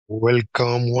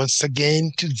Welcome once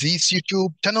again to this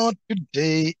YouTube channel.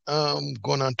 Today, I'm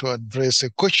gonna to address a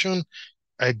question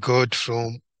I got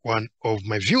from one of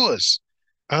my viewers.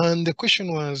 And the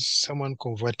question was someone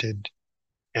converted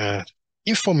uh,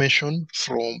 information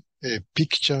from a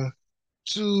picture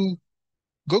to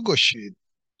Google Sheet,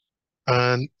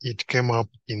 and it came up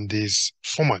in this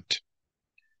format.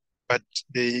 But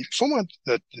the format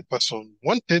that the person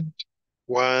wanted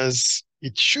was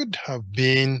it should have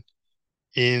been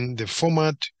in the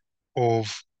format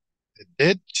of the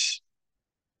date.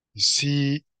 You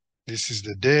see, this is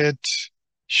the date,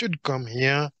 should come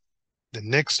here. The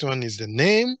next one is the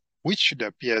name, which should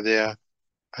appear there,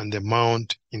 and the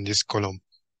amount in this column.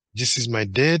 This is my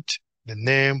date, the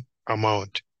name,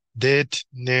 amount. Date,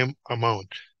 name, amount.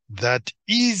 That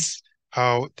is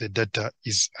how the data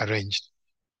is arranged.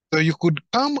 So you could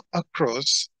come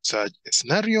across such a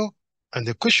scenario, and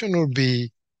the question will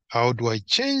be, how do I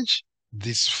change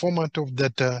this format of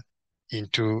data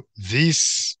into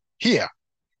this here?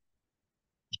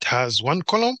 It has one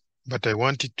column, but I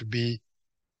want it to be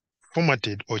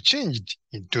formatted or changed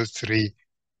into 3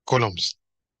 columns.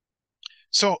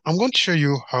 So I'm going to show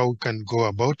you how we can go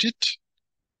about it.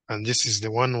 And this is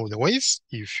the one of the ways.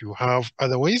 If you have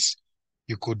other ways,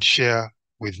 you could share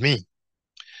with me.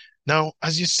 Now,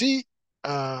 as you see,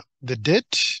 the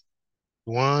date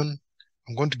 1,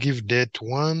 I'm going to give date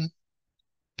 1,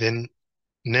 then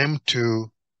name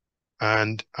 2,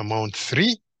 and amount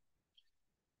 3.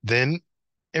 Then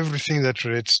everything that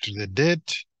relates to the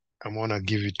date, I'm going to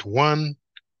give it 1,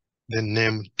 then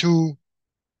name 2,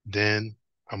 then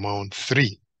amount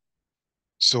 3.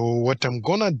 So what I'm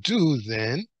going to do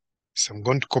then is I'm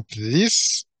going to copy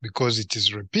this because it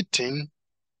is repeating.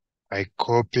 I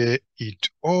copy it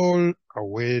all the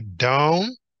way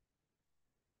down.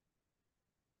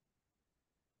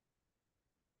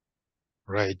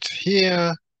 Right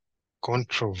here,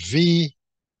 Control V,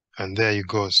 and there you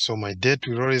go. So my date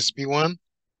will always be 1,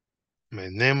 my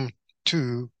name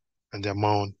 2, and the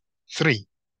amount 3.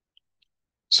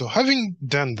 So having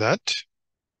done that,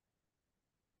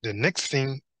 the next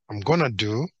thing I'm gonna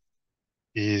do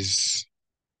is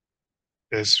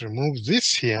let's remove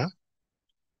this here.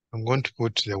 I'm going to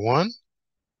put the 1,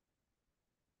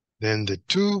 then the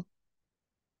 2,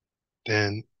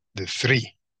 then the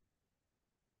 3.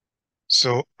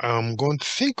 So I'm going to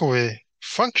think of a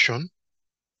function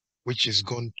which is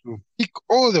going to pick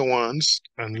all the 1s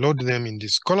and load them in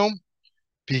this column,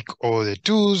 pick all the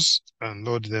 2s and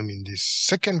load them in this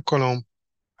second column,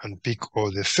 and pick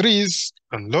all the 3s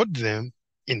and load them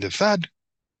in the third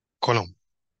column.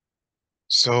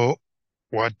 So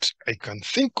what I can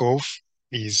think of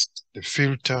is the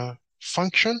filter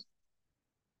function,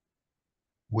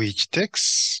 which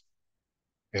takes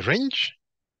a range,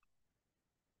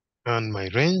 and my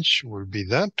range will be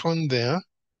that one there.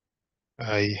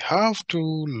 I have to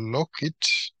lock it,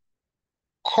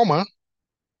 comma,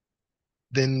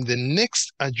 then the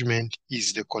next argument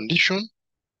is the condition.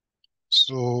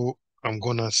 So I'm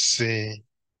gonna say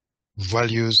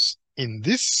values in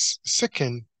this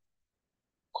second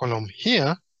column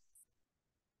here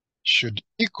should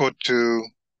equal to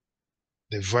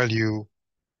the value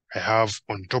I have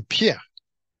on top here.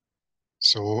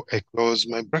 So I close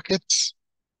my brackets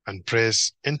and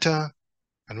press enter.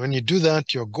 And when you do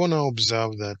that, you're gonna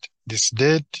observe that this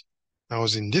date now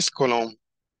is in this column,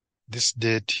 this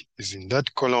date is in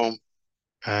that column,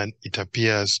 and it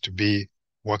appears to be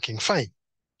working fine.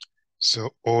 So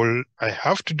all I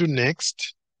have to do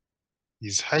next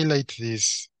is highlight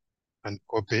this and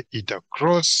copy it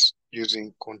across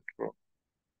using Ctrl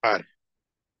R.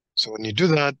 So when you do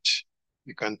that,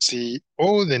 you can see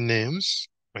all the names.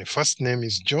 My first name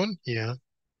is John here.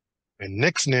 My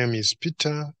next name is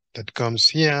Peter that comes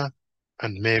here,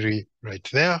 and Mary right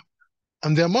there.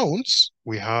 And the amounts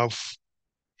we have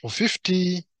for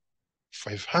 50,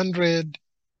 500,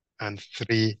 and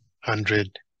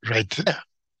 300 right there.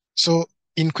 So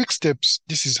in quick steps,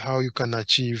 this is how you can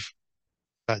achieve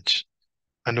such.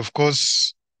 And of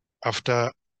course,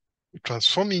 after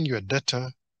transforming your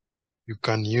data, you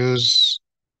can use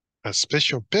a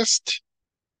special paste,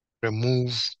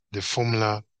 remove the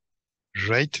formula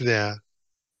right there,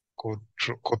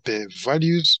 copy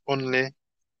values only.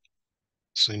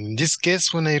 So in this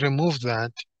case, when I remove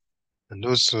that and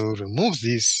also remove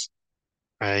this,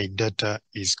 my data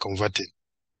is converted.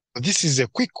 This is a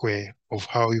quick way of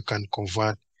how you can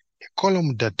convert a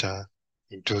column data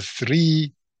into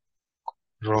 3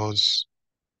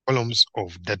 columns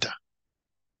of data.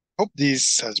 Hope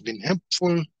this has been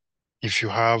helpful. If you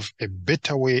have a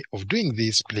better way of doing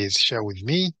this, please share with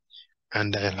me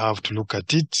and I'll have to look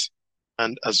at it.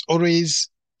 And as always,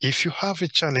 If you have a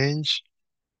challenge,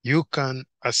 you can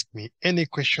ask me any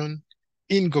question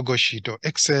in Google Sheet or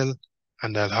Excel,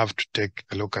 and I'll have to take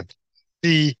a look at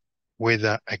see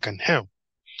whether I can help.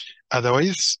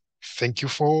 Otherwise, thank you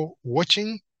for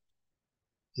watching.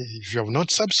 If you have not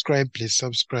subscribed, please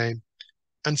subscribe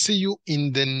and see you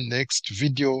in the next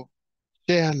video.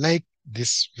 Share, like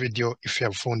this video if you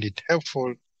have found it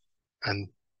helpful, and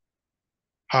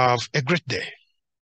have a great day.